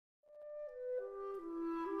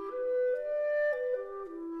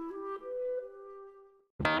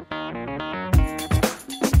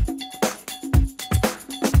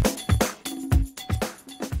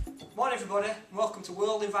everybody, and welcome to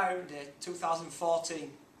World Environment Day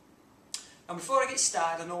 2014. Now before I get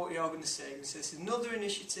started, I know what you're all going to say. You're going to say this is another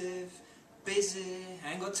initiative, busy,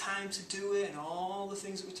 I ain't got time to do it, and all the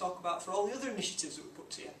things that we talk about for all the other initiatives that we put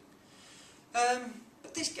to you.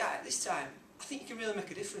 But this time, I think you can really make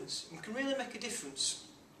a difference. And we can really make a difference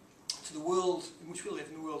to the world in which we live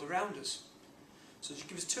and the world around us. So just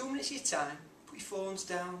give us 2 minutes of your time, put your phones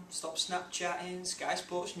down, stop Snapchatting, Sky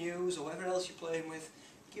Sports News or whatever else you're playing with.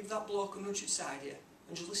 Give that bloke a nudge inside you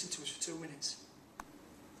and just listen to us for 2 minutes.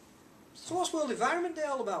 So what's World Environment Day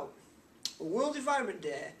all about? Well, World Environment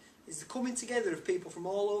Day is the coming together of people from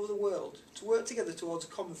all over the world to work together towards a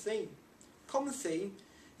common theme. The common theme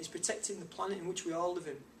is protecting the planet in which we all live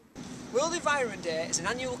in. World Environment Day is an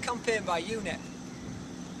annual campaign by UNEP.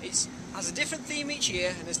 It has a different theme each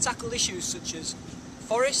year and has tackled issues such as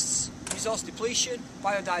forests, resource depletion,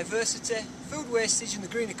 biodiversity, food wastage and the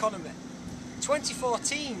green economy.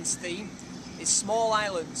 2014's theme is Small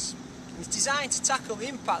Islands, and it's designed to tackle the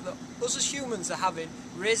impact that us as humans are having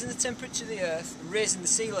raising the temperature of the earth and raising the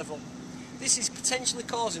sea level. This is potentially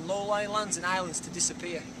causing low-lying lands and islands to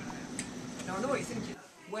disappear. Now I know what you're thinking,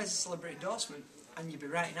 where's the celebrity endorsement? And you'd be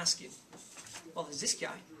right in asking. Well, there's this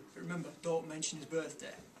guy, but remember, don't mention his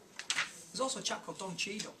birthday. There's also a chap called Don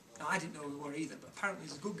Cheadle. Now I didn't know who he were either, but apparently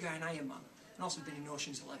he's a good guy in Iron Man, and also been in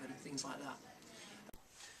Ocean's 11 and things like that.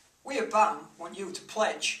 We at BAM want you to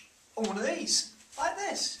pledge on one of these, like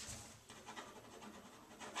this.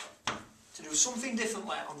 To do something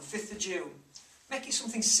differently on the 5th of June. Make it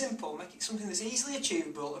something simple, make it something that's easily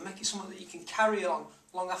achievable, and make it something that you can carry on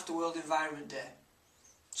long after World Environment Day.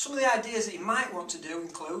 Some of the ideas that you might want to do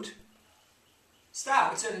include: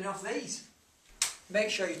 start with turning off these.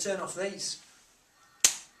 Make sure you turn off these.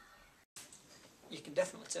 You can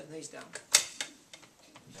definitely turn these down.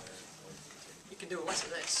 You can do less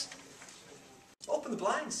of this. Open the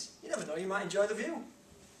blinds. You never know, you might enjoy the view.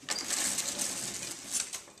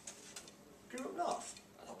 Grew up north?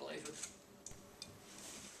 I don't believe it.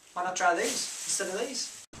 Why not try these instead of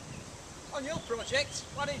these? On your project,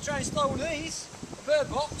 why don't you try and install one of these, a bird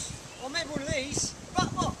box, or maybe one of these, a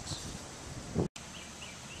bat box?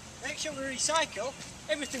 Make sure we recycle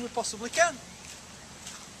everything we possibly can.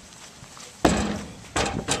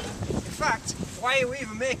 In fact, why are we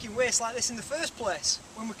even making waste like this in the first place,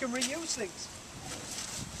 when we can reuse things?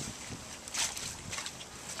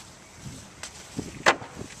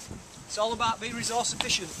 It's all about being resource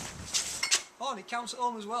efficient. Oh, and it counts at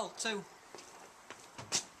home as well, too.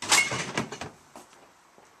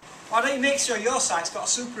 Why don't you make sure your site's got a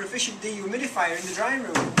super efficient dehumidifier in the drying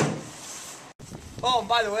room? Oh, and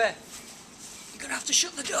by the way, you're going to have to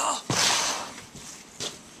shut the door.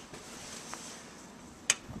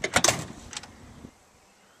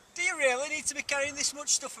 Do you really need to be carrying this much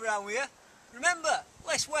stuff around with you? Remember,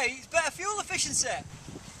 less weight is better fuel efficiency.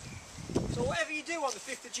 So whatever you do on the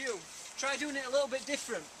 5th of June, try doing it a little bit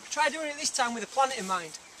different. Try doing it this time with the planet in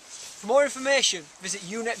mind. For more information, visit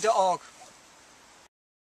unep.org.